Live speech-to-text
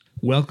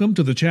Welcome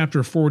to the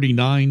Chapter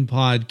 49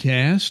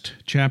 podcast.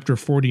 Chapter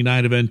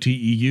 49 of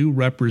NTEU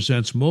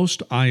represents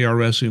most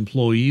IRS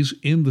employees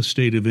in the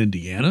state of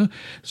Indiana.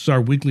 It's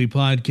our weekly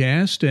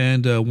podcast,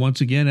 and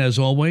once again, as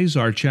always,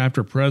 our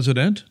chapter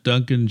president,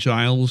 Duncan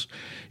Giles,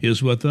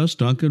 is with us.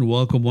 Duncan,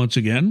 welcome once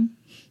again.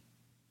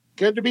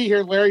 Good to be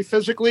here, Larry.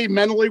 Physically,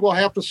 mentally, we'll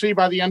have to see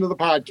by the end of the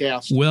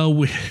podcast.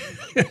 Well,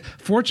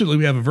 fortunately,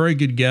 we have a very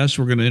good guest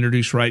we're going to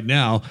introduce right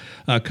now.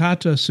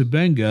 Kata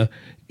Sibenga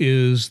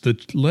is the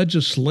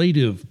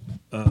legislative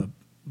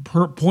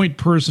point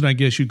person, I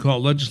guess you'd call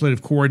it,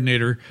 legislative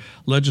coordinator,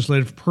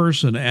 legislative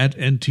person at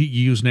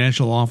NTEU's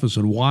national office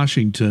in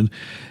Washington.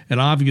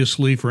 And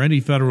obviously, for any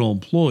federal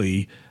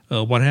employee,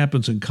 what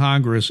happens in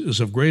Congress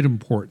is of great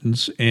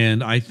importance.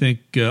 And I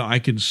think I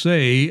can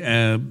say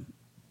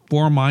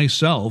for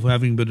myself,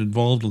 having been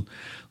involved in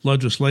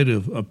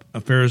legislative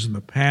affairs in the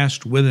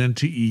past with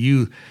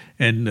NTEU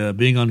and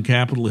being on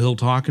Capitol Hill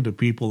talking to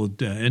people,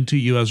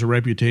 NTEU has a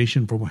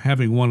reputation for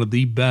having one of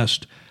the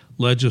best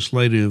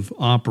legislative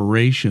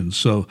operations.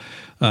 So,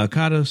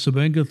 Kata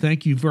Sibenga,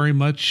 thank you very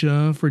much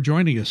for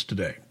joining us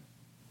today.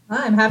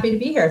 I'm happy to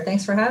be here.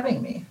 Thanks for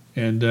having me.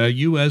 And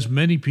you, as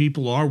many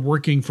people, are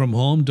working from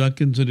home.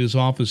 Duncan's in his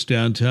office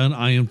downtown.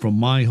 I am from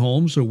my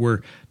home, so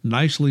we're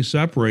nicely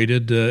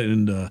separated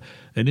in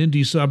an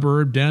Indy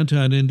suburb,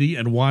 downtown Indy,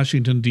 and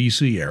Washington,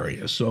 D.C.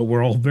 area. So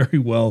we're all very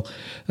well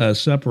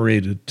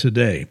separated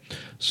today.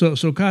 So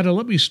Kata,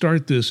 let me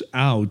start this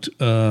out.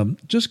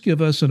 Just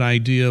give us an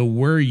idea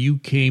where you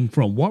came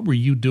from. What were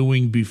you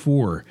doing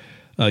before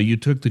you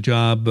took the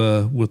job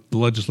with the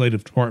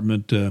legislative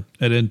department at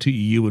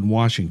NTEU in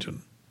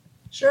Washington?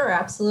 Sure,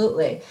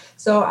 absolutely.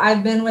 So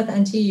I've been with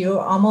NTEU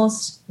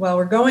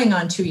we're going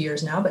on 2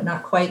 years now, but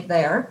not quite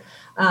there.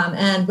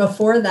 And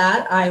before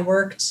that, I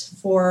worked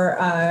for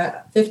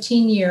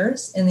 15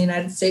 years in the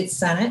United States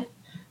Senate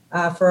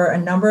for a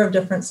number of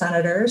different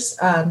senators,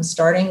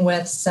 starting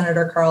with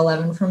Senator Carl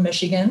Levin from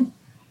Michigan,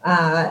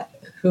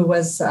 who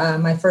was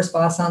my first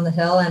boss on the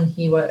Hill, and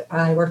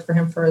I worked for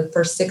him for the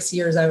first 6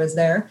 years I was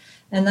there.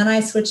 And then I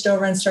switched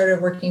over and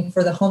started working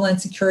for the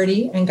Homeland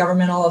Security and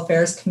Governmental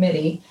Affairs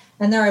Committee.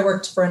 And there I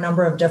worked for a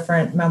number of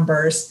different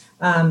members.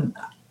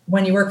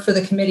 When you work for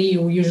the committee,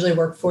 you usually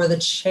work for the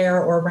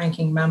chair or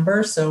ranking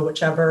member. So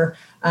whichever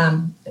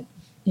side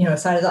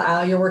of the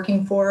aisle you're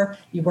working for,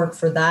 you work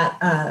for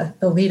that,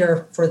 the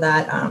leader for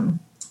that.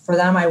 For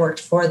them, I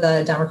worked for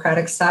the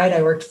Democratic side.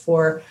 I worked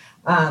for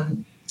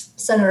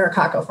Senator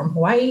Kako from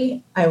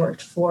Hawaii. I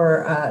worked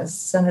for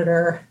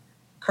Senator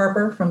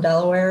Carper from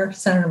Delaware,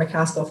 Senator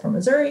McCaskill from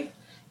Missouri,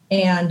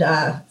 and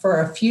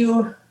for a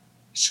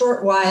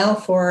short while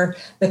for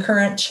the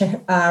current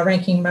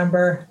ranking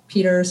member,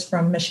 Peters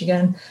from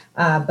Michigan,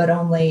 but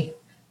only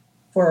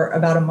for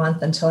about a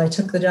month until I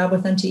took the job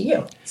with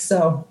NTEU.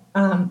 So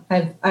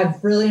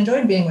I've really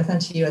enjoyed being with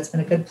NTEU. It's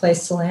been a good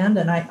place to land.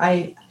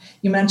 And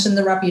you mentioned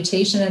the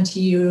reputation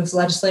NTEU's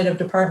legislative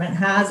department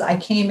has. I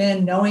came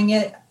in knowing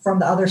it from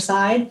the other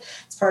side.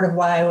 It's part of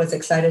why I was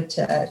excited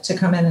to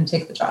come in and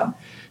take the job.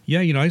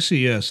 Yeah, I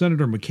see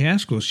Senator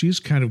McCaskill. She's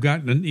kind of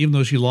gotten, even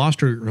though she lost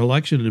her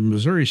election in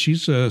Missouri,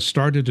 she's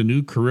started a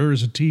new career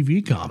as a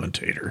TV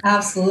commentator.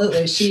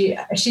 Absolutely.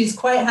 She's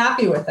quite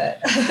happy with it.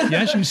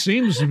 Yeah, she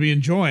seems to be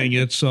enjoying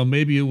it. So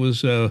maybe it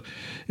was an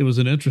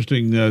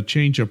interesting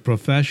change of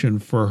profession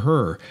for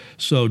her.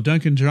 So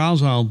Duncan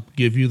Giles, I'll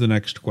give you the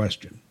next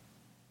question.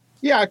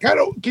 Yeah,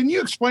 can you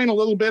explain a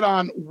little bit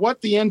on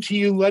what the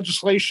NTEU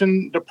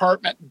legislation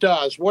department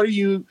does? What are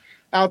you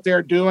out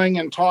there doing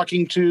and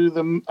talking to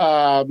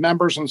the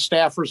members and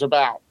staffers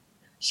about?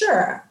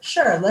 Sure.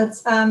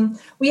 Let's.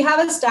 We have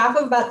a staff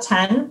of about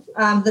 10.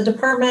 The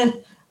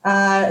department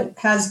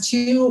has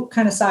two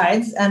kind of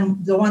sides,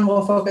 and the one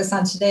we'll focus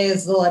on today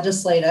is the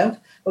legislative,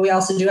 but we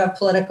also do have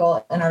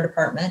political in our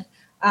department.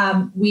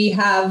 We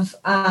have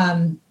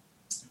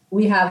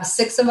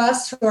 6 of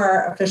us who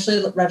are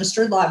officially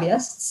registered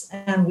lobbyists,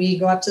 and we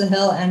go up to the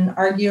Hill and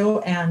argue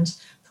and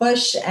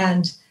push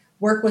and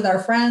work with our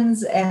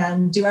friends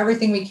and do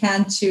everything we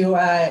can to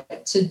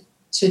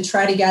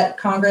try to get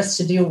Congress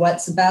to do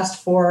what's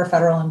best for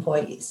federal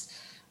employees.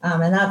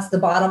 And that's the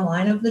bottom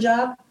line of the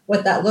job.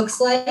 What that looks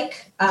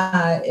like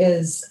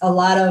is a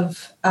lot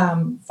of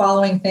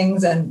following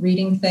things and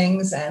reading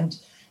things, and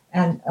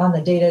on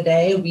the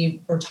day-to-day,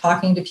 we're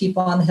talking to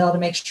people on the Hill to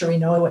make sure we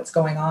know what's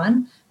going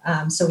on,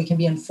 so we can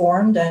be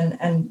informed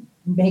and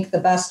make the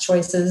best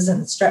choices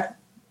and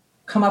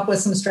come up with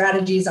some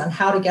strategies on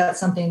how to get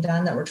something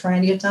done that we're trying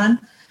to get done.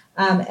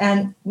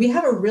 And we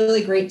have a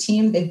really great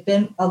team.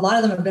 A lot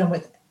of them have been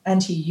with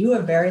NTEU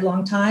a very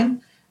long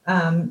time.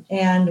 And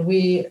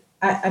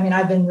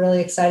I've been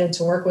really excited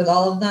to work with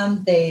all of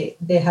them. They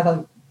have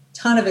a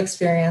ton of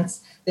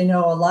experience. They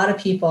know a lot of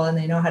people, and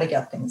they know how to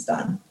get things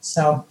done.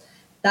 So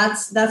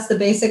that's the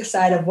basic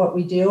side of what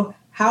we do.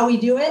 How we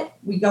do it,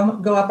 we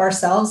go up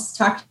ourselves,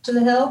 talk to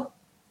the Hill.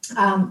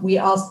 We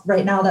also,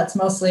 right now, that's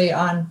mostly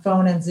on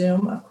phone and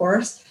Zoom, of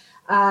course.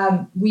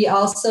 We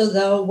also,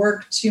 though,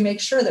 work to make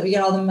sure that we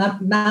get all the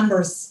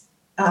members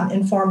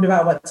informed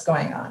about what's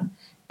going on.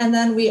 And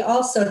then we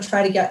also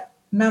try to get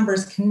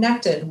members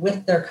connected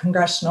with their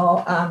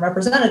congressional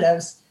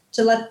representatives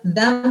to let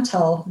them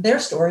tell their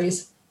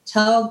stories,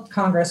 tell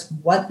Congress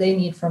what they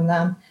need from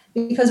them,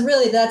 because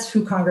really that's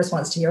who Congress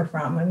wants to hear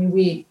from. I mean,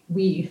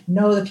 we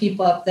know the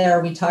people up there,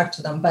 we talk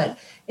to them, but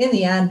in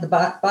the end, the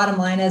bottom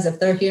line is if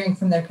they're hearing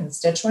from their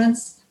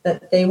constituents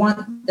that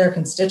their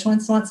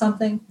constituents want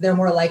something, they're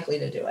more likely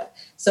to do it.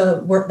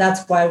 So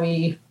that's why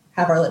we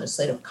have our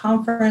legislative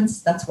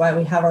conference. That's why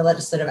we have our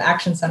legislative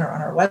action center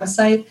on our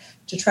website,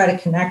 to try to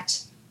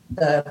connect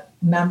the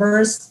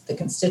members, the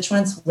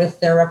constituents, with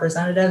their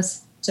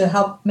representatives to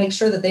help make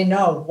sure that they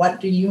know what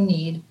do you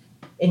need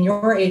in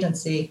your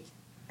agency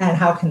and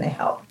how can they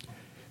help.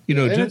 You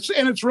know,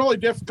 it's really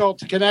difficult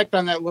to connect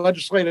on that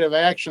legislative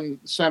action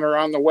center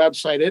on the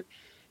website.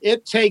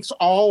 It takes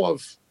all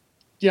of,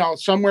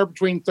 somewhere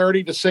between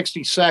 30 to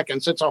 60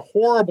 seconds. It's a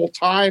horrible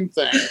time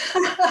thing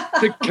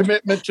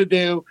commitment to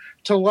do,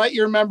 to let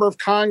your member of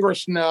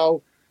Congress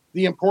know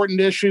the important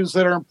issues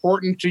that are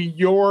important to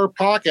your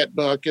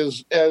pocketbook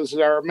as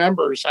our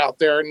members out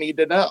there need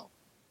to know.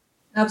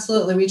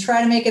 Absolutely. We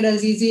try to make it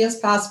as easy as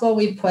possible.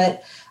 We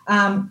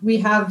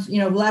have,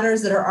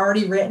 letters that are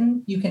already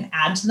written. You can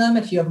add to them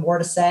if you have more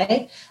to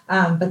say.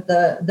 But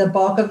the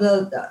bulk of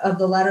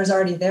the letter is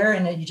already there,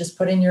 and you just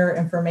put in your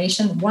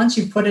information. Once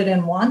you put it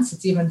in once,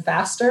 it's even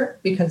faster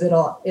because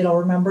it'll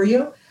remember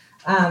you.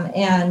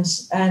 And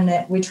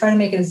we try to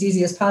make it as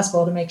easy as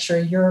possible to make sure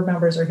your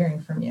members are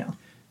hearing from you.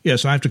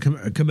 Yes, I have to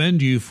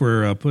commend you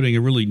for putting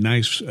a really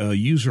nice,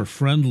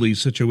 user-friendly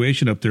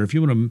situation up there. If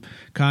you want to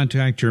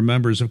contact your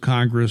members of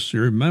Congress,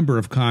 your member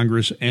of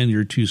Congress, and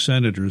your two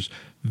senators,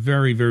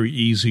 very, very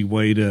easy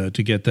way to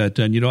get that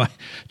done.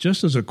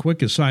 Just as a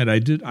quick aside,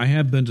 I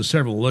have been to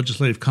several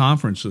legislative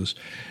conferences,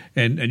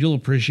 and you'll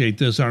appreciate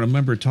this. I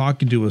remember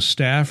talking to a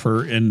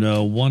staffer in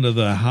one of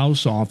the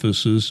House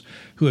offices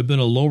who had been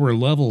a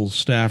lower-level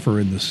staffer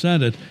in the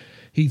Senate.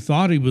 He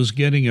thought he was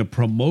getting a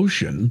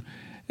promotion.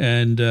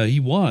 And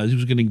he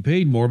was getting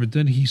paid more, but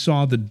then he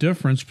saw the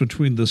difference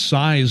between the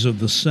size of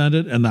the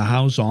Senate and the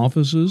House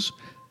offices.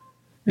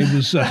 It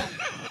was,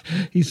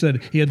 he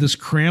said he had this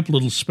cramped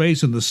little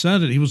space in the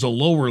Senate. He was a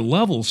lower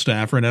level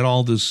staffer and had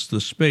all this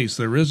space.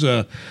 There is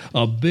a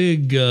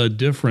big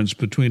difference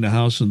between the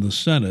House and the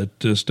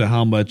Senate as to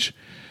how much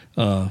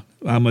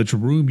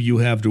room you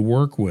have to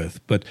work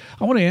with. But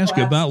I want to ask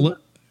you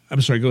about,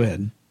 I'm sorry, go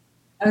ahead.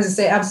 I was going to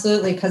say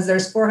absolutely, because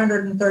there's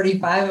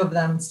 435 of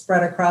them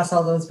spread across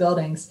all those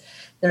buildings.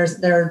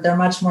 They're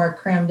much more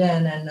crammed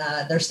in, and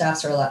their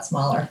staffs are a lot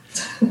smaller.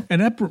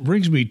 And that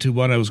brings me to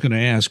what I was going to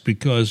ask,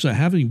 because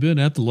having been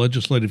at the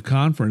legislative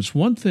conference,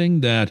 one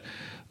thing that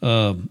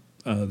the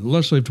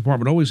legislative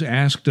department always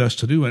asked us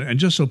to do, and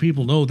just so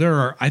people know,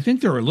 I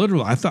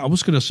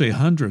was going to say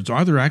hundreds.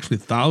 Are there actually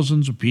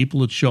thousands of people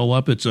that show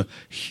up? It's a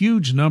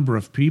huge number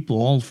of people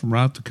all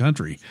throughout the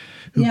country.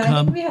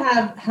 I think we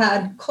have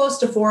had close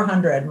to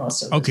 400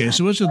 most of the time.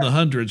 So it's in the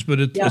hundreds, but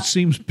it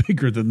seems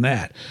bigger than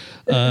that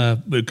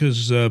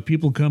because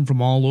people come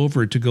from all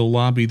over to go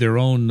lobby their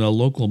own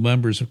local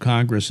members of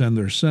Congress and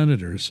their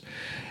senators.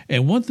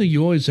 And one thing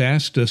you always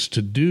asked us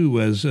to do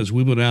as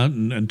we went out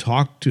and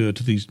talked to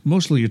these,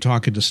 mostly you're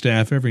talking to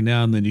staff. Every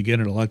now and then you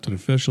get an elected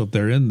official. If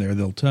they're in there,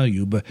 they'll tell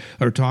you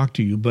or talk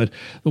to you. But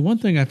the one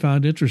thing I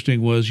found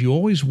interesting was you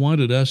always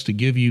wanted us to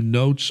give you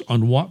notes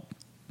on what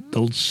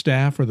the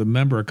staff or the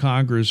member of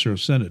Congress or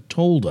Senate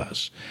told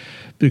us,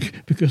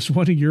 because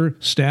one of your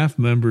staff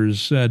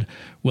members said,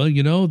 well,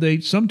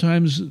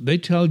 sometimes they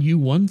tell you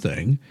one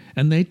thing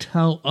and they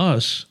tell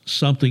us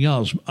something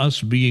else,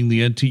 us being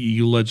the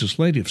NTEU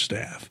legislative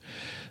staff.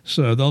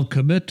 So they'll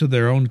commit to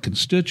their own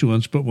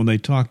constituents, but when they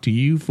talk to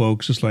you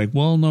folks, it's like,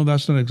 well, no,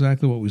 that's not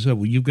exactly what we said.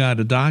 Well, you've got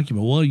a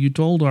document. Well, you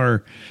told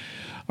our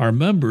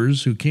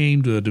members who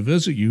came to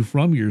visit you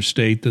from your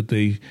state that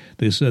they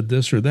said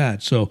this or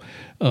that. So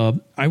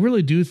I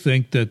really do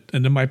think that,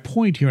 and then my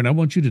point here, and I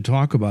want you to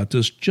talk about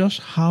this, just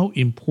how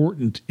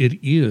important it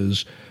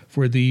is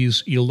for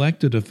these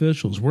elected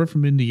officials. We're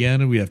from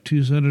Indiana. We have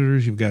two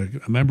senators. You've got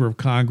a member of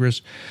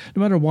Congress.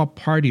 No matter what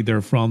party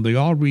they're from, they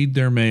all read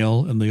their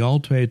mail, and they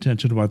all pay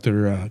attention to what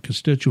their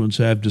constituents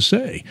have to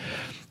say.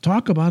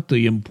 Talk about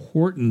the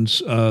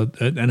importance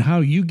and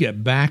how you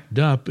get backed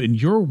up in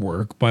your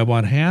work by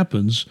what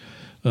happens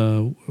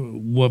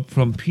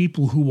from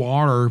people who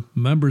are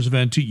members of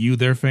NTEU,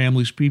 their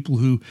families, people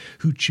who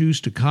choose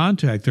to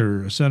contact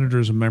their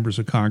senators and members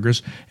of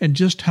Congress, and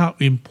just how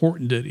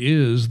important it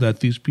is that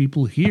these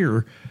people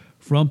hear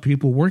from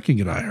people working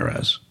at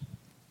IRS.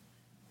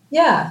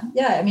 Yeah.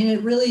 I mean,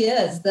 it really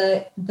is.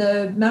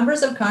 The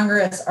members of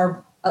Congress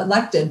are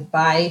elected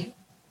by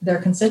their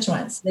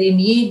constituents. They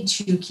need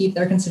to keep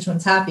their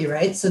constituents happy,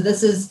 right? So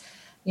this is,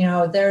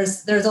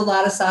 there's a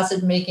lot of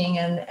sausage making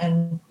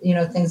and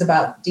things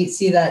about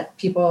DC that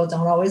people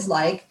don't always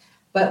like.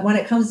 But when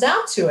it comes down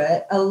to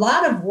it, a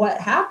lot of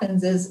what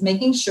happens is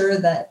making sure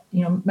that,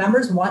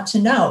 members of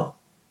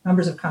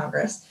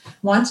Congress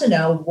want to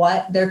know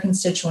what their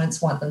constituents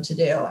want them to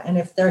do. And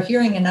if they're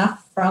hearing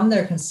enough from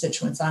their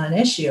constituents on an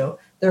issue,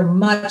 they're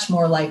much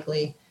more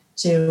likely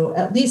to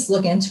at least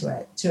look into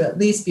it, to at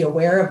least be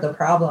aware of the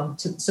problem,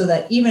 so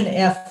that even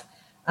if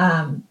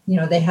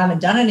they haven't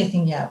done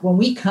anything yet, when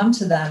we come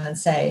to them and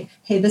say,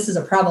 hey, this is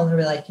a problem, they'll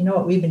be like, you know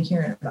what, we've been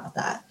hearing about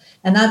that.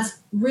 And that's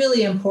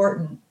really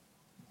important.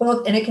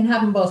 And it can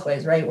happen both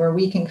ways, right? Where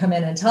we can come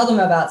in and tell them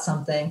about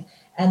something,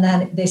 and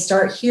then they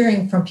start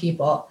hearing from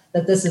people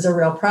that this is a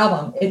real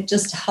problem. It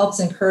just helps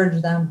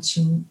encourage them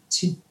to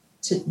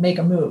make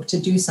a move, to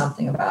do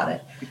something about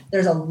it.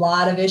 There's a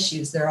lot of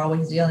issues they're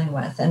always dealing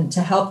with, and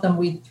to help them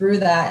weed through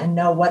that and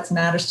know what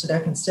matters to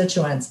their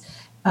constituents.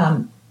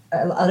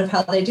 A lot of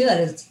how they do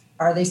that is,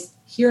 are they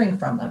hearing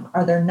from them?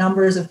 Are there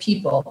numbers of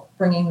people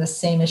bringing the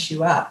same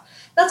issue up?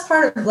 That's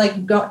part of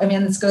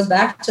this goes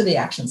back to the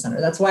Action Center.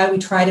 That's why we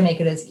try to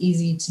make it as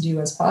easy to do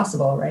as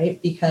possible,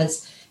 right?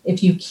 Because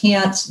if you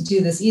can't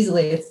do this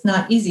easily, it's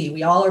not easy.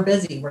 We all are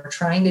busy. We're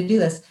trying to do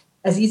this.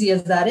 As easy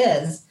as that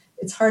is,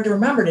 it's hard to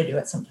remember to do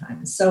it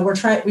sometimes. So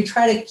we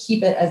try to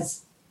keep it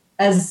as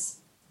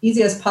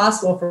easy as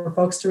possible for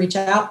folks to reach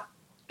out.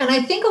 And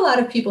I think a lot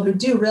of people who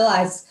do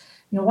realize,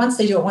 once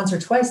they do it once or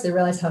twice, they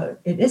realize how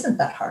it isn't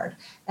that hard.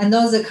 And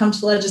those that come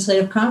to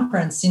legislative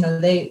conference,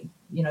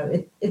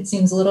 it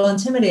seems a little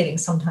intimidating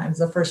sometimes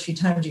the first few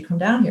times you come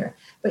down here.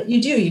 But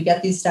you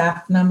get these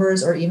staff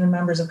members or even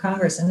members of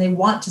Congress, and they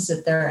want to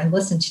sit there and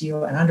listen to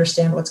you and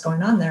understand what's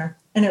going on there.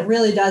 And it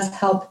really does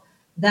help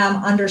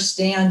them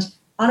understand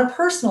on a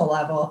personal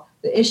level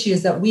the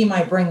issues that we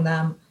might bring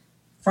them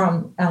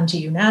from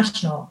NTU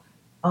National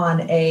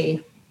on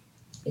a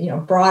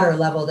broader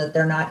level, that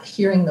they're not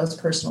hearing those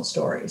personal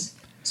stories.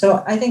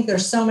 So I think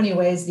there's so many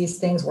ways these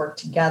things work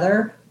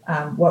together.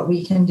 What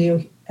we can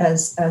do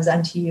as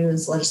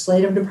NTU's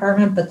legislative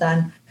department, but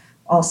then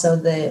also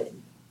the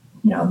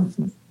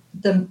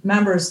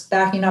members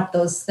backing up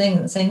those things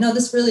and saying, no,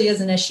 this really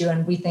is an issue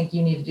and we think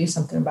you need to do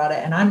something about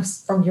it. And I'm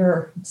from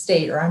your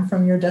state or I'm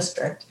from your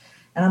district,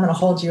 and I'm going to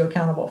hold you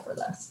accountable for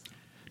this.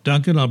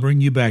 Duncan, I'll bring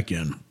you back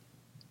in.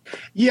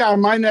 Yeah,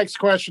 my next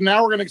question.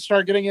 Now we're going to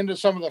start getting into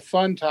some of the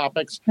fun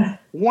topics.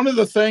 One of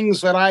the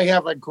things that I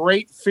have a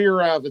great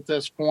fear of at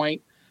this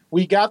point,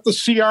 we got the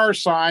CR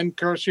signed. Of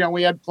course,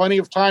 we had plenty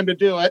of time to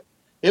do it.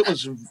 It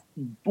was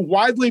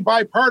widely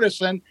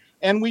bipartisan,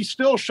 and we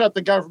still shut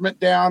the government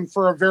down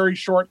for a very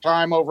short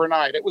time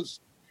overnight. It was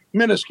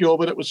minuscule,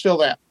 but it was still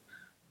that.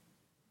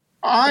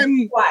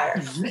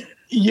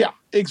 Yeah,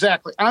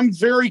 exactly. I'm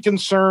very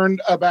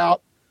concerned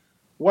about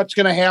what's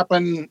going to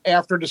happen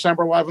after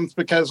December 11th,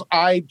 because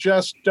I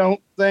just don't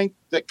think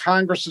that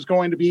Congress is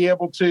going to be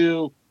able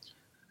to.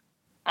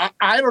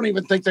 I don't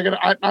even think they're going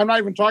to. I'm not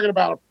even talking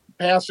about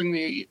passing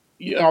the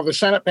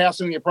Senate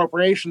passing the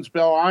appropriations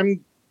bill.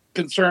 I'm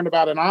concerned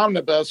about an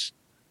omnibus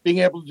being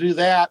able to do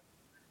that,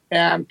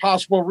 and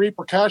possible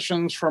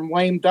repercussions from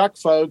lame duck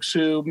folks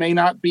who may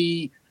not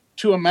be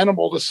too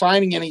amenable to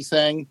signing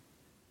anything.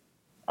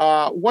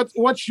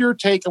 What's your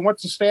take, and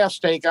what's the staff's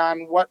take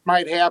on what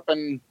might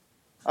happen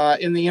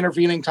in the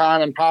intervening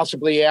time and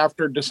possibly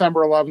after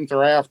December 11th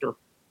or after?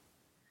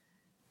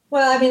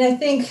 Well, I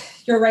think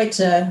you're right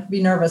to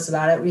be nervous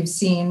about it. We've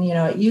seen,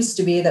 it used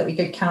to be that we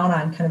could count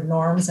on kind of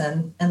norms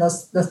and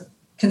the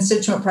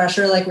constituent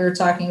pressure, like we were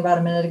talking about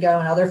a minute ago,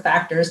 and other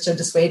factors to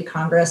dissuade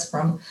Congress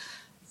from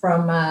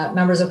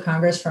members of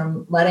Congress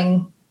from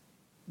letting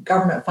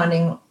government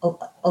funding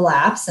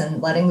elapse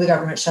and letting the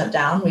government shut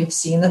down. We've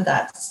seen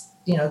that's,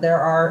 there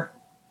are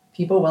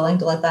people willing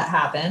to let that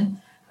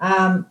happen.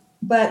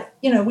 But,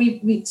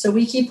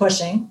 we keep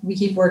pushing, we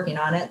keep working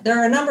on it. There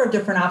are a number of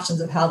different options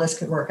of how this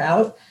could work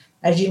out.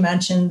 As you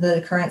mentioned,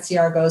 the current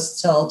CR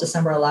goes till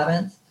December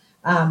 11th.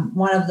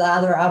 One of the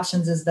other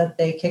options is that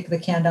they kick the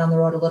can down the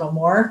road a little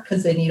more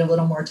because they need a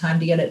little more time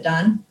to get it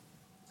done.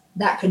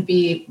 That could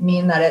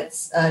mean that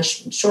it's a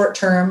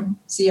short-term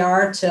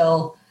CR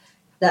till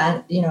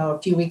then,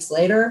 a few weeks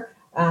later,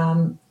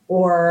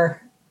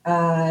 or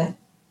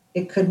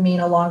it could mean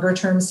a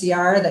longer-term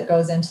CR that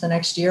goes into the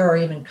next year or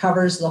even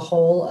covers the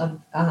whole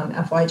of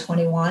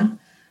FY21.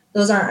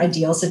 Those aren't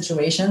ideal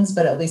situations,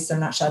 but at least they're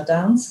not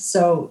shutdowns.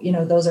 So,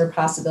 those are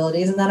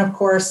possibilities. And then, of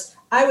course,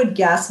 I would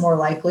guess more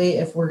likely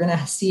if we're going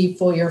to see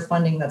full year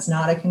funding that's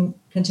not a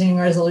continuing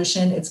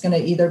resolution, it's going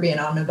to either be an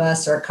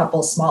omnibus or a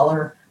couple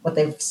smaller, what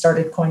they've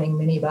started coining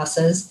mini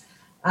buses.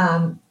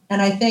 And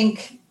I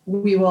think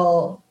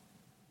I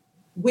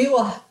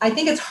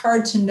think it's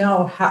hard to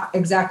know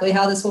exactly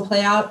how this will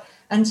play out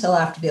until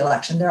after the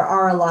election. There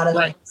are a lot of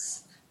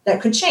things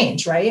that could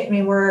change, right?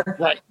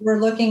 We're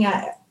looking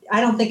at, I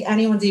don't think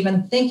anyone's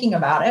even thinking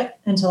about it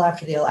until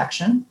after the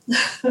election.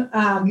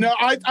 No,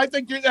 I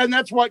think, and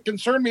that's what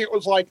concerned me. It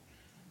was like,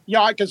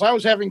 because I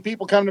was having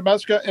people come to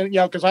Mesca, and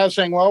because I was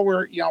saying, well,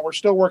 we're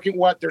still working.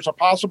 There's a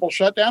possible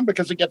shutdown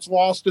because it gets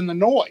lost in the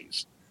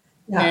noise,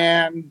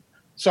 and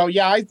so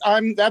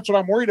that's what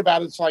I'm worried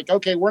about. It's like,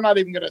 okay, we're not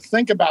even going to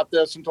think about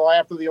this until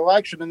after the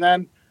election, and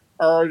then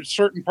are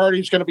certain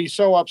parties going to be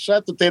so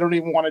upset that they don't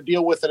even want to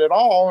deal with it at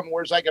all, and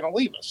where's that going to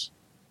leave us?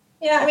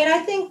 Yeah, I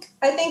think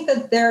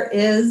that there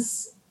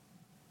is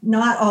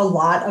not a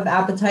lot of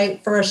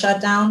appetite for a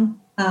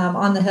shutdown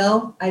on the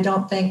Hill. I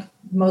don't think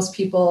most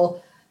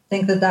people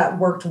think that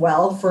worked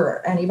well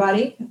for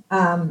anybody.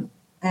 And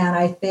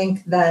I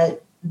think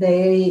that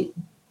they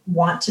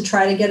want to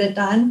try to get it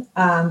done.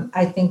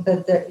 I think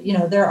that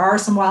there are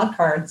some wild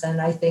cards, and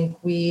I think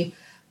we're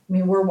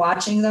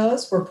watching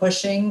those. We're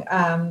pushing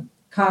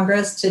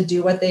Congress to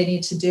do what they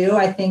need to do.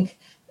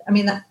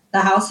 The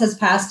House has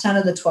passed 10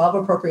 of the 12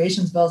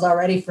 appropriations bills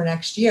already for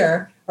next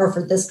year, or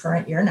for this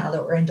current year, now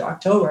that we're into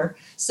October.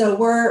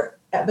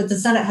 But the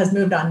Senate has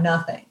moved on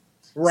nothing.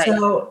 Right.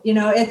 So,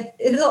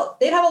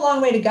 they'd have a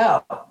long way to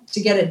go to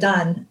get it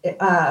done,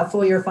 a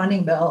full year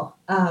funding bill,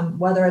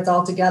 whether it's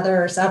all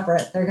together or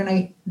separate. They're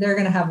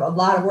gonna have a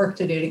lot of work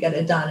to do to get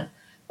it done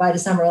by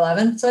December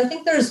 11th. So I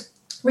think there's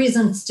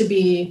reasons to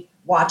be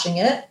watching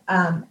it,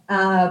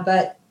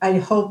 but I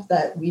hope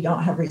that we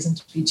don't have reason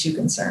to be too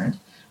concerned.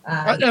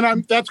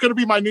 That's going to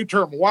be my new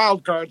term,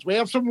 wild cards. We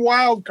have some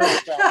wild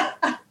cards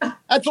out.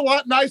 That's a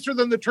lot nicer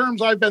than the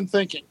terms I've been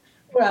thinking.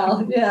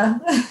 Well, yeah.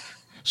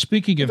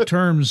 Speaking of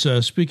terms,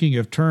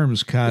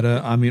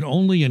 Kata,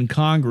 only in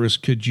Congress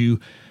could you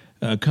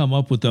come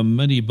up with a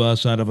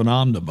minibus out of an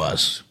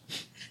omnibus.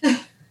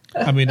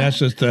 That's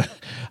just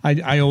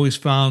I always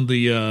found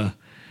the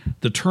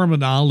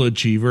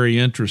terminology very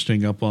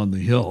interesting up on the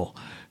Hill.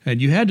 And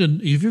you had to,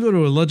 if you go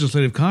to a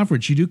legislative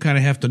conference, you do kind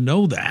of have to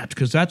know that,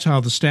 because that's how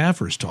the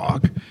staffers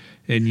talk,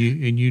 and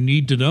you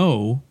need to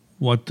know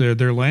what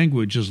their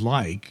language is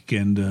like.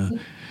 And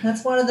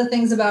that's one of the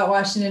things about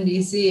Washington,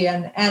 D.C.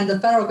 and the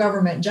federal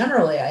government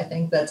generally, I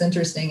think that's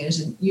interesting,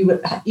 is you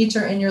each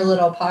are in your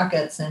little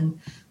pockets and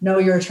know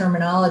your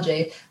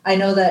terminology. I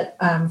know that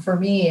for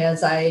me,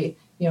 as I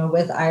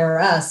with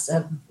IRS,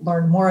 I've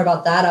learned more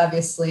about that,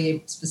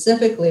 obviously,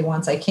 specifically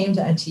once I came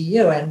to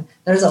NTU. And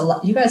there's a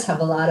lot, you guys have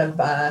a lot of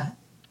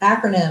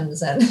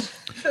acronyms and.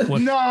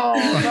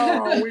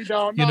 No, we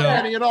don't.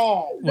 Not any at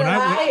all.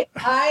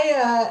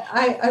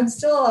 I'm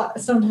still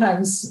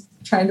sometimes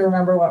trying to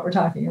remember what we're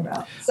talking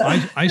about. So.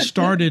 I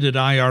started at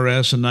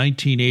IRS in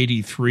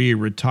 1983,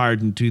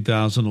 retired in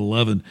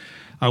 2011.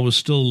 I was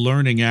still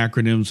learning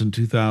acronyms in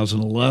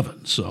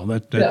 2011, so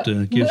that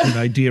gives you an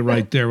idea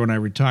right there when I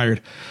retired.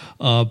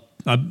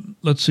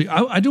 Let's see.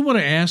 I do want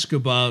to ask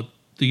about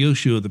the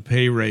issue of the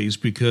pay raise,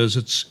 because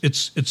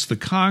it's the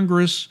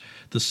Congress,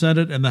 the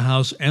Senate, and the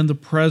House, and the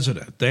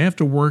President. They have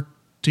to work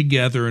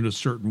together in a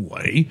certain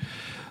way.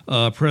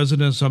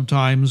 President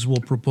sometimes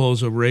will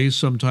propose a raise,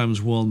 sometimes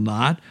will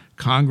not.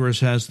 Congress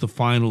has the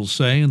final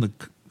say, and the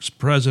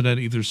President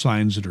either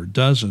signs it or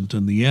doesn't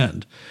in the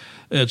end.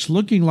 It's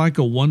looking like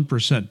a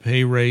 1%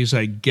 pay raise,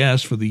 I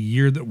guess, for the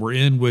year that we're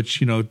in,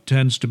 which,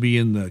 tends to be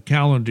in the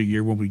calendar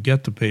year when we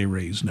get the pay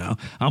raise now.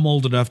 I'm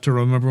old enough to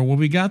remember when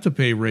we got the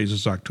pay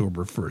raises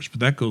October 1st, but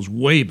that goes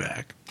way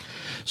back.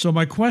 So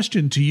my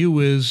question to you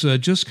is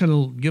just kind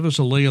of give us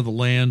a lay of the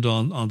land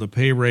on the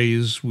pay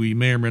raise we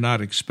may or may not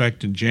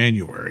expect in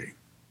January.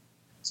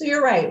 So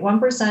you're right.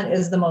 1%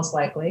 is the most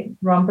likely.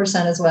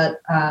 1% is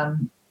what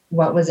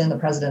was in the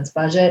president's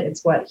budget.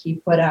 It's what he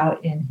put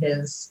out in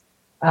his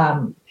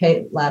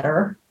pay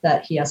letter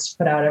that he has to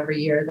put out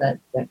every year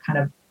that kind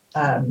of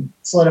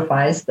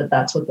solidifies that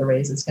that's what the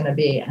raise is going to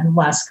be,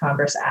 unless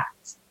Congress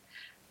acts.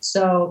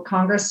 So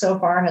Congress so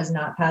far has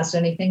not passed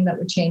anything that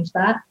would change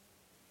that.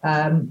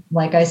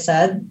 Like I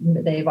said,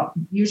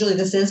 usually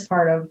this is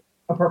part of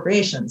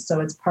appropriations. So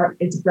it's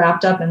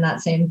wrapped up in that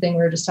same thing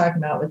we were just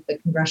talking about with the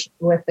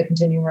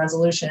continuing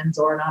resolutions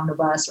or an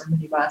omnibus or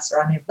minibus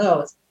or any of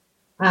those.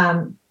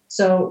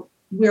 So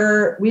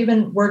we've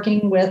been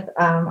working with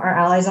our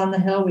allies on the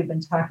Hill. We've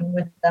been talking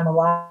with them a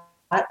lot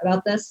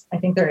about this. I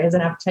think there is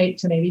an appetite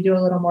to maybe do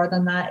a little more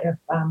than that,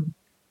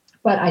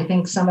 but I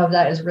think some of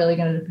that is really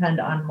going to depend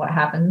on what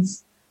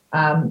happens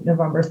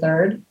November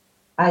 3rd.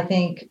 I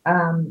think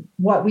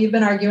what we've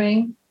been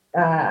arguing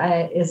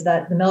is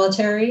that the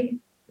military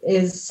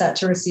is set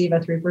to receive a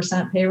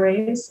 3% pay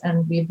raise,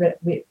 and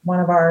one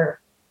of our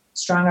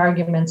strong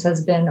arguments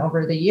has been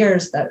over the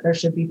years that there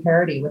should be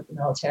parity with the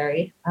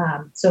military.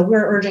 So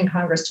we're urging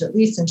Congress to at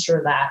least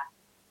ensure that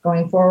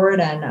going forward,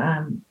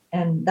 and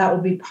that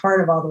will be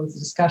part of all those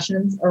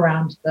discussions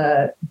around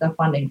the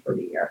funding for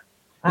the year.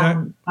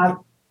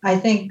 I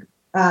think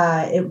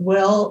it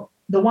will.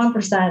 The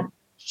 1%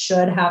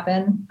 should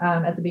happen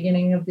at the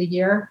beginning of the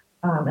year,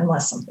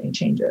 unless something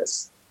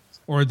changes.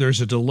 Or there's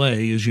a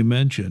delay, as you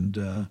mentioned.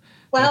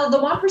 Well, the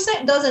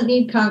 1% doesn't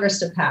need Congress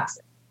to pass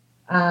it.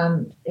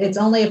 It's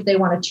only if they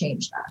want to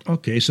change that.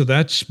 Okay, so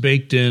that's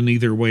baked in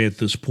either way at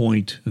this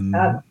point. And,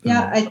 I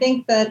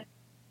think that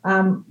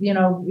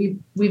we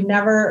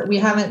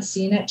haven't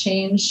seen it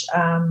change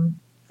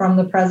from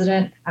the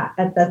president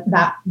at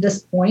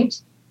this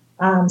point.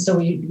 So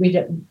we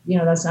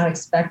that's not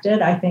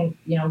expected. I think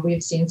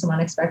we've seen some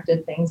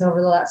unexpected things over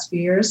the last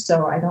few years.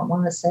 So I don't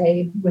want to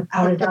say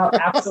without a doubt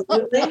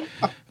absolutely.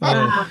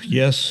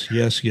 Yes.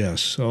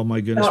 Oh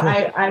my goodness. So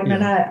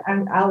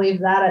I'll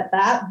leave that at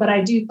that. But I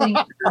do think,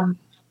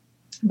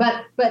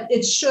 but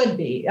it should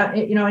be.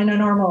 In a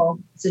normal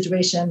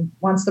situation,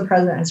 once the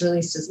president has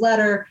released his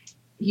letter,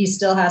 he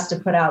still has to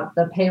put out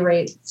the pay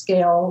rate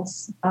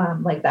scales,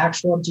 like the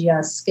actual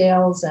GS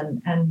scales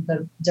and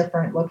the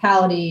different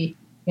locality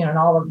and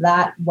all of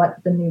that,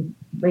 what the new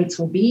rates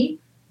will be.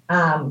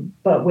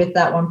 But with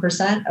that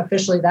 1%,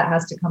 officially that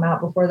has to come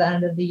out before the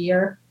end of the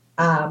year.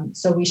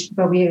 So we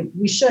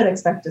should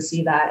expect to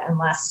see that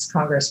unless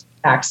Congress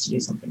acts to do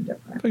something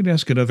different. If I can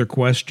ask another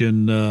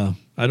question, Duncan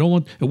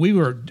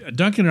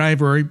and I are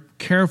very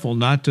careful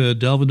not to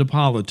delve into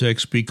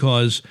politics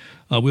because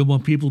we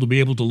want people to be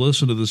able to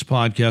listen to this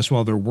podcast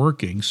while they're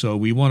working. So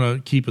we want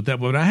to keep it that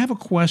way. But I have a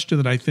question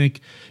that I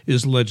think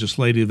is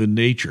legislative in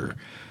nature.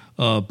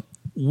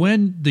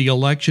 When the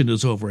election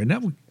is over, and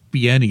that would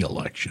be any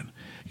election,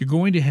 you're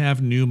going to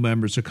have new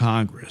members of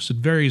Congress. It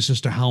varies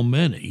as to how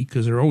many,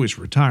 because there are always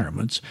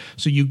retirements.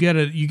 So you get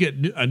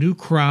a new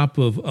crop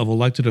of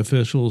elected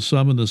officials,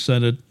 some in the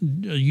Senate,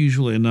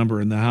 usually a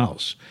number in the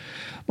House.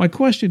 My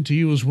question to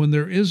you is, when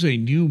there is a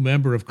new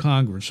member of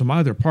Congress from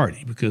either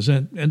party, because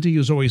NTU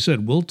has always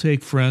said, we'll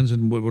take friends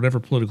in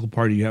whatever political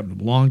party you happen to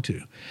belong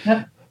to.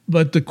 Yep.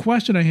 But the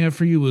question I have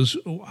for you is,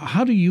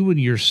 how do you and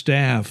your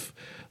staff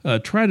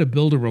try to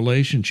build a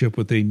relationship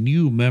with a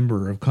new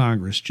member of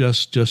Congress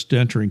just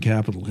entering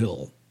Capitol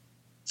Hill?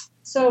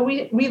 So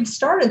we've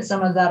started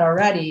some of that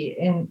already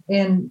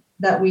in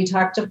that we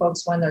talk to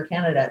folks when they're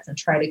candidates and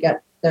try to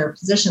get their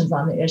positions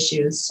on the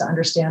issues to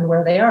understand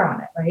where they are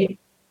on it, right?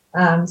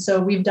 So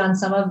we've done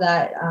some of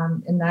that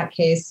in that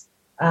case.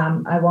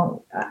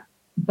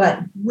 But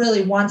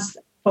really once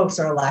folks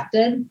are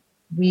elected,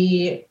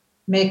 we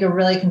make a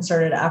really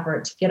concerted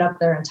effort to get up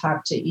there and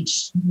talk to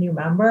each new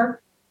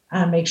member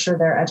and make sure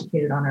they're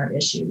educated on our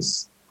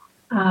issues.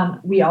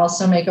 We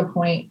also make a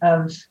point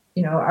of,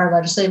 our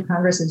legislative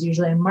Congress is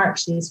usually in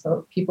March. These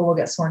people will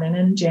get sworn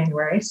in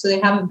January, so they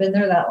haven't been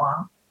there that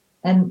long.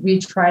 And we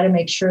try to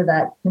make sure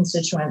that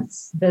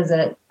constituents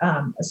visit,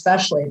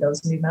 especially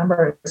those new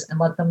members, and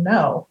let them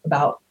know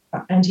about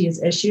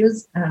NTU's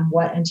issues and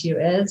what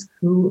NTU is,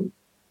 who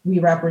we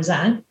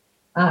represent,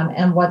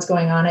 and what's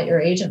going on at your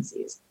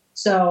agencies.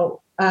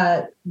 So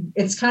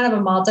it's kind of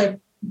a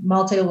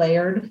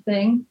multi-layered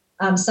thing.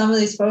 Some of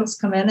these folks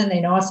come in and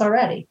they know us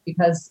already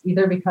because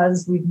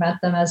we've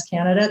met them as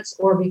candidates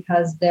or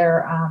because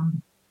they're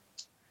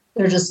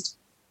just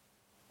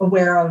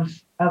aware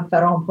of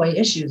federal employee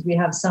issues. We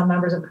have some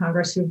members of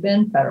Congress who've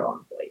been federal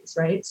employees,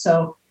 right?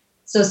 So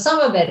some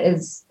of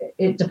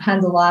it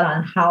depends a lot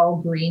on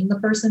how green the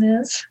person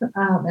is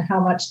and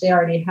how much they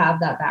already have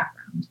that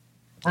background,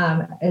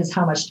 is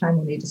how much time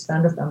we need to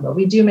spend with them. But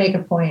we do make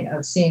a point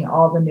of seeing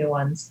all the new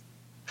ones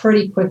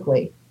pretty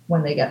quickly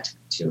when they get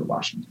to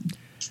Washington.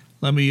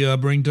 Let me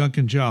bring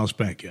Duncan Giles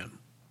back in.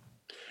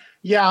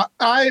 Yeah,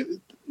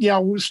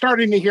 we're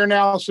starting to hear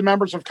now some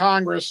members of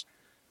Congress,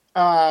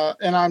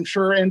 and I'm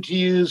sure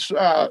NTU's,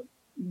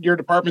 your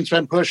department's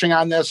been pushing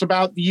on this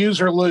about use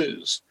or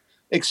lose,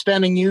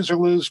 extending use or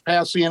lose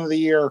past the end of the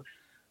year.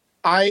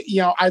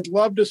 I'd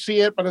love to see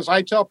it, but as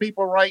I tell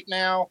people right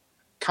now,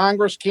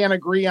 Congress can't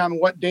agree on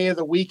what day of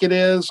the week it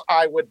is.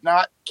 I would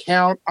not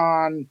count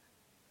on,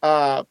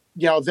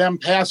 them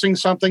passing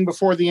something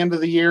before the end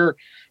of the year.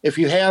 If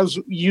you have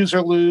use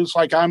or lose,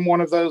 like I'm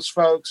one of those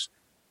folks,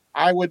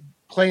 I would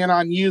plan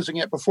on using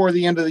it before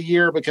the end of the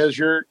year because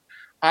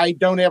I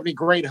don't have any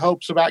great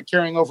hopes about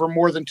carrying over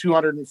more than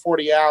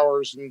 240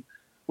 hours and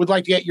would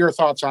like to get your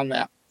thoughts on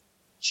that.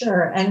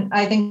 Sure. And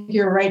I think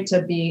you're right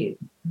to be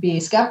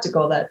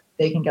skeptical that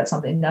they can get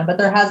something done, but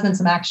there has been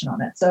some action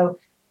on it. So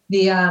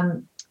the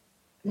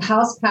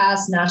House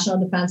passed National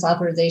Defense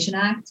Authorization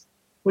Act,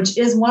 which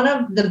is one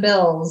of the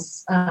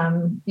bills,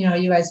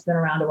 you guys have been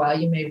around a while,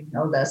 you may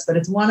know this, but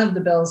it's one of the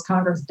bills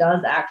Congress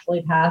does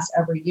actually pass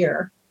every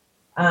year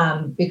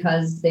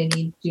because they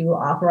need to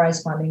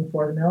authorize funding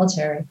for the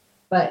military.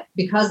 But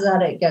because of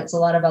that, it gets a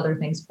lot of other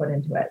things put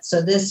into it.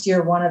 So this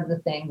year, one of the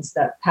things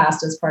that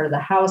passed as part of the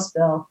House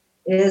bill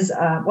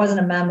was an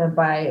amendment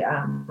by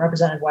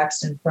Representative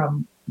Wexton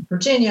from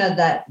Virginia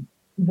that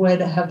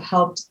would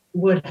help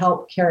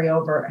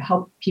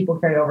people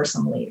carry over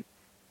some leave.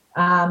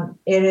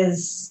 It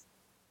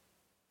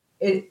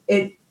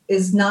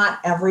is not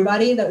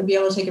everybody that would be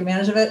able to take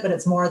advantage of it, but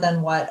it's more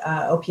than what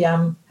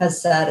OPM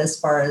has said as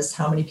far as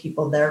how many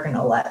people they're going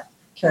to let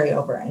carry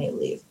over any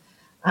leave.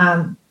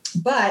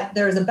 But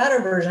there is a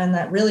better version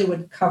that really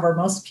would cover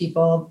most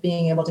people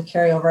being able to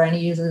carry over any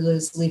use or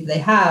lose leave they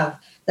have.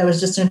 That was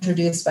just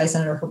introduced by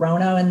Senator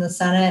Hirono in the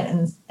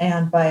Senate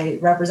and by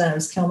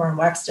Representatives Kilmer and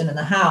Wexton in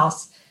the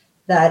House.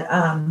 That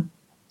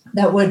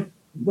would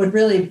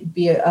really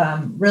be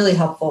really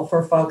helpful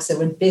for folks. It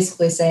would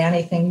basically say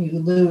anything you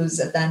lose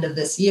at the end of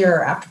this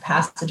year after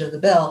passage of the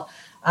bill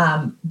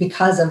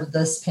because of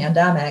this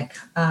pandemic,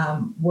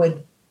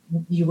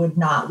 you would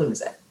not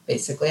lose it,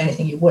 basically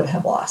anything you would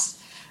have lost.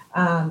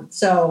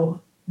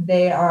 So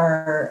they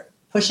are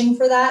pushing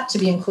for that to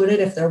be included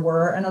if there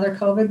were another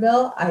COVID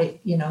bill.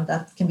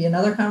 That can be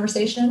another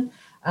conversation.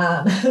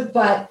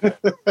 But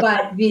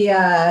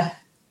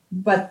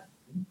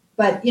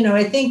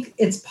I think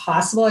it's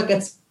possible it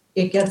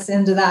gets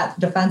into that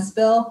defense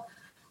bill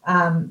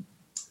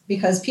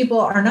because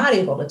people are not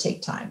able to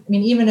take time. I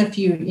mean, even if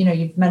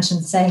you've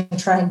mentioned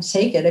trying to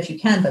take it if you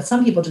can, but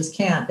some people just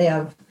can't. They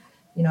have,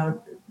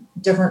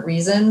 different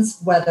reasons,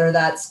 whether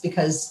that's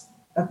because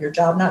of your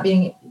job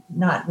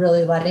not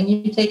really letting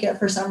you take it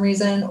for some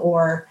reason,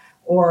 or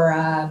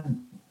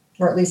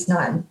at least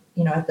not,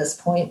 at this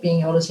point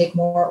being able to take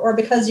more, or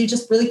because you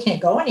just really can't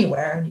go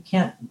anywhere and you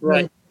can't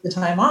really take the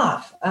time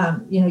off.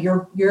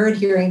 You're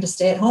adhering to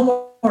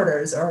stay-at-home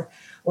orders or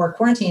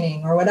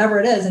quarantining or whatever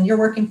it is, and you're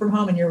working from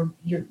home and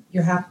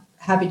you're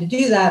happy to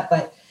do that,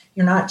 but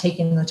you're not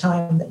taking the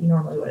time that you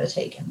normally would have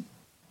taken.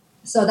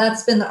 So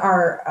that's been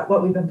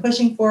what we've been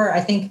pushing for.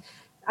 I think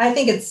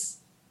it's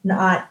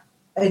not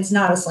a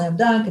slam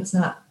dunk. It's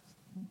not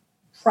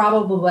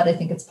probable, but I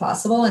think it's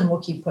possible, and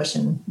we'll keep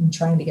pushing and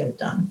trying to get it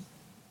done.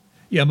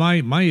 Yeah,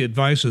 my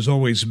advice has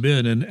always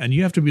been, and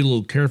you have to be a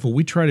little careful.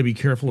 We try to be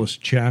careful as a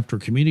chapter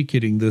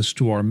communicating this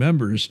to our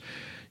members.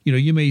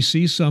 You may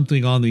see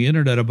something on the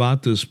internet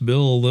about this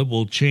bill that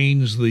will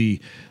change the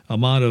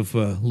amount of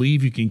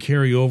leave you can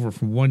carry over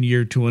from one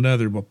year to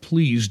another, but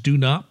please do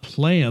not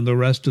plan the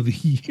rest of the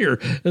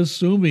year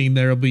assuming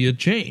there'll be a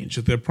change.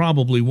 There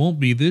probably won't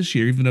be this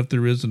year, even if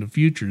there is in the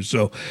future.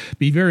 So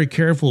be very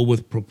careful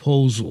with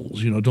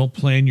proposals. Don't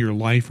plan your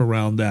life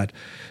around that.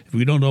 If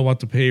we don't know what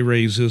the pay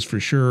raise is for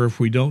sure,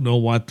 if we don't know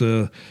what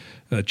the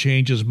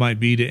changes might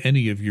be to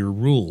any of your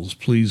rules,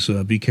 please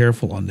be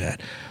careful on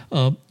that.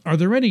 Are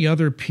there any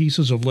other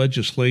pieces of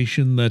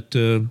legislation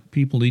that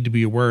people need to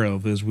be aware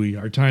of as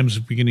our time's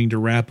beginning to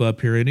wrap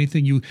up here?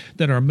 Anything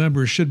that our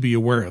members should be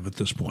aware of at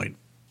this point?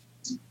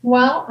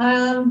 Well,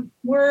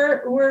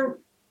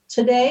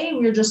 today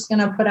we're just going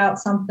to put out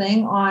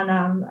something on.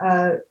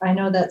 I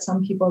know that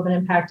some people have been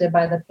impacted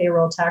by the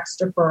payroll tax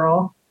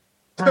deferral,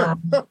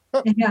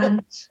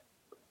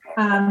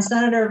 and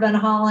Senator Van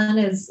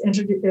Hollen is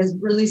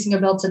releasing a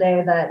bill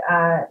today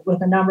that,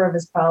 with a number of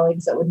his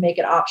colleagues, that would make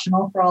it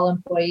optional for all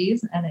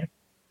employees, and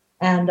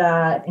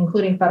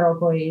including federal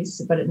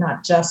employees, but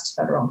not just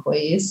federal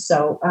employees.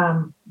 So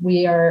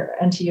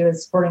NTU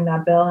is supporting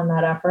that bill and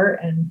that effort,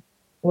 and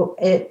we'll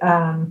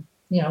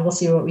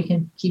see what we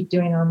can keep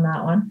doing on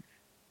that one.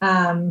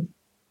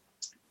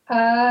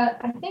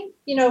 I think,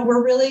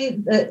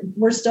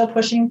 we're still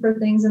pushing for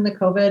things in the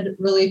COVID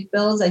relief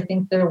bills. I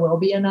think there will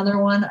be another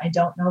one. I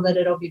don't know that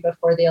it'll be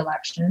before the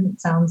election.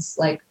 It sounds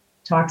like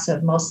talks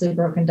have mostly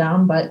broken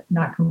down, but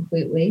not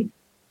completely.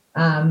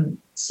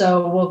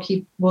 So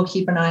we'll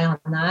keep an eye on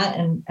that.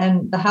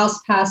 And the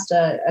House passed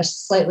a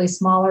slightly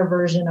smaller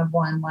version of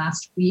one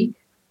last week,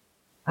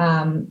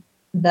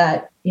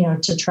 that,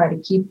 to try to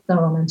keep the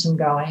momentum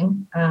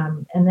going.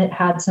 And it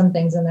had some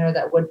things in there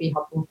that would be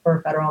helpful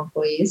for federal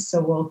employees.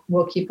 So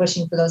we'll keep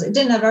pushing for those. It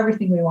didn't have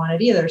everything we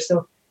wanted either.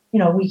 So,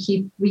 we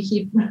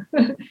keep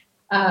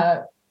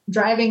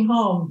driving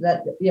home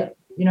that,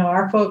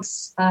 our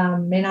folks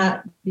may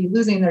not be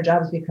losing their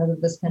jobs because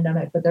of this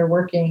pandemic, but they're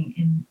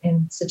working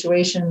in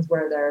situations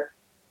where they're,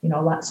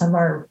 some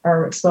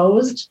are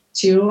exposed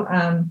to,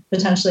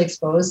 potentially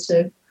exposed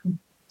to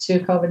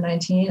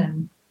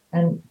COVID-19,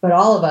 but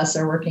all of us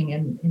are working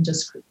in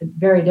just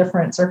very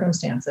different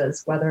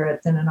circumstances, whether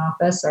it's in an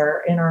office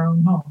or in our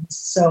own homes.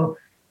 So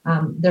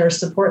there's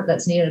support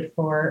that's needed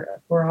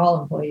for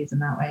all employees in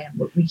that way,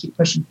 and we keep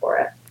pushing for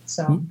it.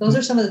 So those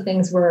are some of the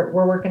things we're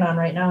working on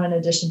right now, in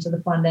addition to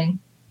the funding.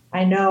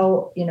 I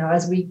know,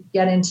 as we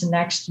get into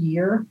next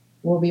year,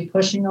 we'll be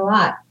pushing a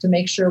lot to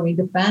make sure we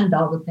defend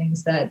all the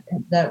things that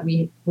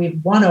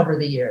we've won over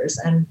the years,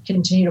 and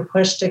continue to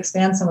push to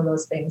expand some of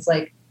those things.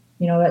 Like,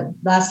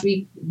 last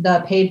week,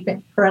 the paid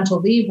parental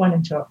leave went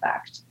into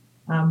effect.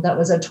 That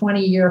was a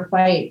 20-year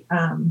fight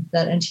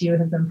that NTU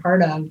has been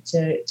part of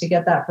to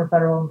get that for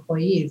federal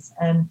employees.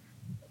 And,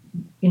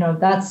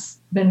 that's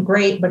been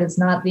great, but it's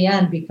not the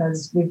end,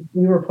 because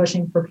we were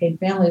pushing for paid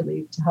family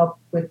leave to help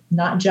with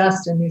not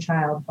just a new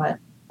child, but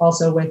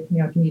also with,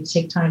 if you need to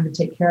take time to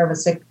take care of a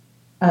sick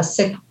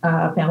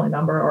family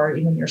member, or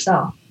even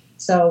yourself.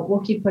 So we'll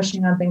keep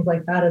pushing on things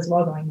like that as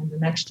well going into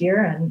next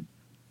year, and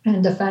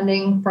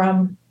defending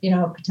from,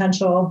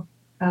 potential,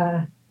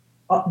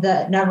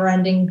 the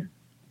never-ending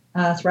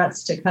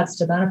threats to cuts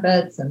to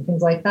benefits and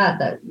things like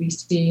that we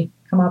see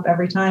come up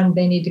every time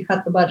they need to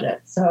cut the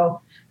budget.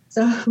 So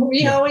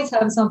we always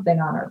have something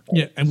on our plate.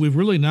 Yeah, and we've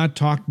really not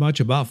talked much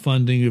about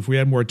funding. If we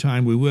had more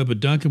time, we would. But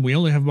Duncan, we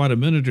only have about a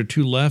minute or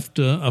two left.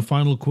 A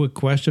final quick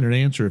question and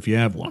answer, if you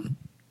have one.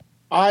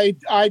 I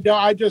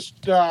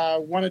just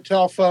want to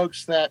tell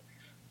folks that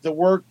the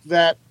work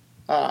that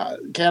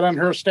Kat and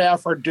her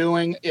staff are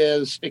doing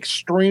is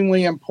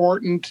extremely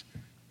important,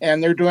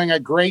 and they're doing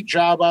a great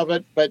job of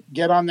it. But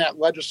get on that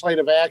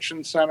Legislative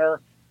Action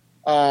Center.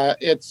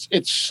 It's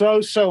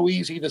so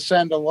easy to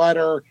send a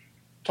letter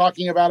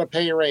talking about a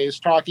pay raise,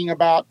 talking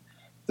about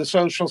the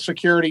Social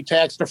Security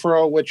tax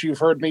deferral, which you've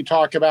heard me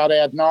talk about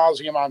ad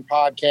nauseum on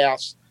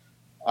podcasts,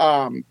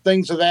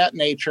 things of that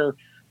nature,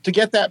 to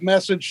get that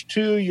message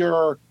to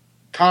your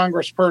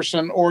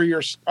congressperson or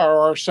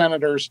our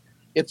senators.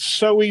 It's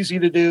so easy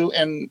to do,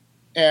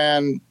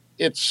 and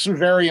it's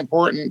very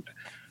important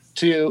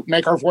to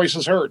make our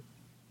voices heard.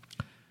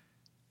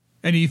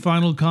 Any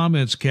final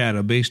comments,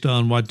 Kat, based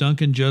on what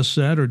Duncan just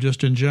said, or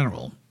just in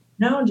general?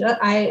 No,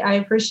 I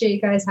appreciate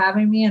you guys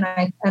having me, and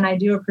I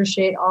do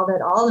appreciate all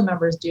the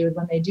members do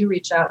when they do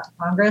reach out to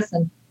Congress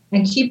and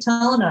keep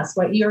telling us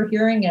what you're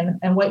hearing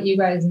and what you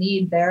guys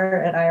need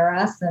there at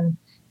IRS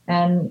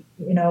and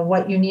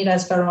what you need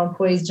as federal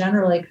employees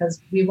generally, because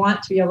we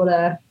want to be able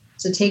to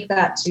take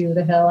that to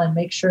the Hill and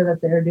make sure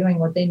that they're doing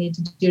what they need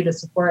to do to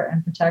support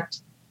and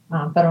protect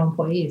federal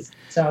employees.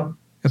 So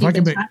if I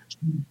can make,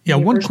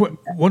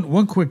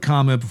 one quick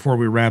comment before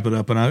we wrap it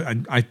up,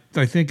 and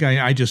I think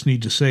I just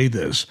need to say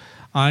this.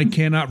 I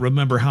cannot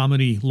remember how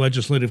many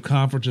legislative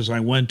conferences I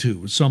went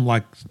to, some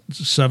like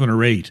 7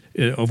 or 8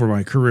 over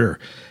my career.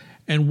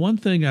 And one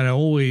thing I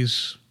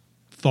always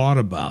thought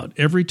about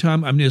every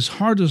time, I mean, as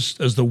hard as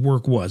the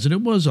work was, and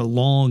it was a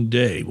long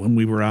day when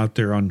we were out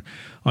there on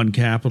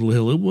Capitol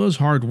Hill, it was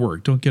hard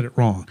work, don't get it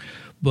wrong.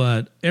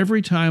 But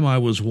every time I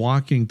was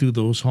walking through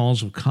those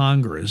halls of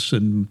Congress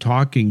and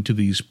talking to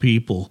these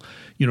people,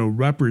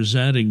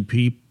 representing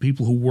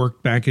people who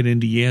worked back in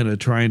Indiana,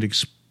 trying to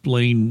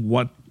explain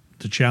what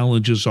the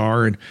challenges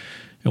are and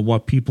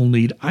what people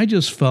need, I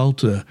just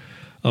felt a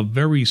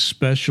very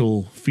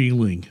special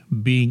feeling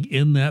being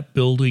in that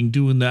building,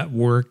 doing that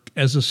work.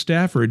 As a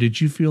staffer, did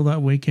you feel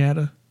that way,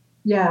 Kata?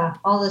 Yeah,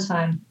 all the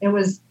time. It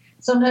was,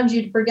 sometimes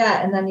you'd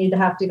forget, and then you'd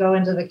have to go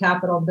into the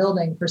Capitol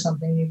building for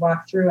something. You'd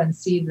walk through and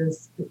see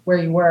this where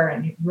you were,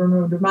 and it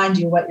would remind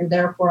you what you're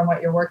there for and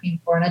what you're working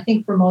for. And I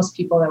think for most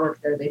people that work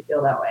there, they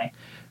feel that way,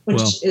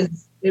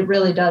 it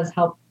really does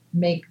help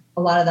make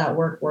a lot of that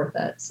work worth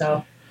it.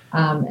 So,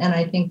 and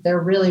I think they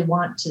really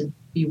want to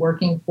be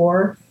working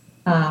for.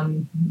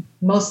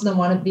 Most of them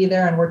want to be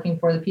there and working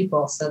for the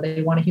people, so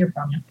they want to hear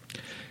from you.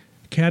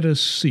 Kata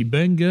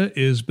Sibenga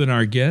has been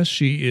our guest.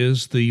 She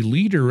is the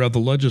leader of the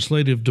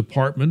legislative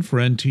department for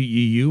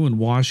NTEU in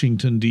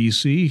Washington,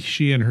 D.C.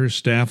 She and her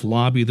staff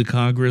lobby the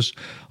Congress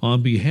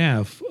on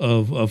behalf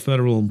of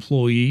federal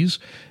employees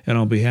and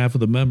on behalf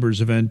of the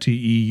members of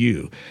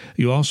NTEU.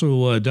 You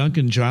also,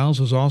 Duncan Giles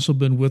has also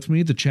been with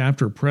me, the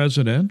chapter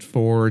president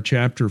for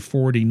Chapter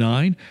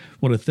 49. I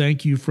want to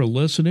thank you for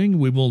listening.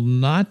 We will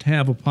not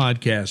have a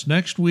podcast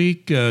next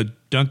week.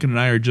 Duncan and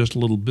I are just a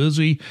little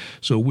busy,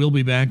 so we'll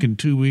be back in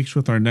 2 weeks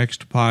with our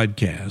next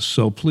podcast.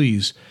 So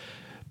please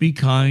be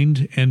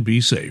kind and be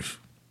safe.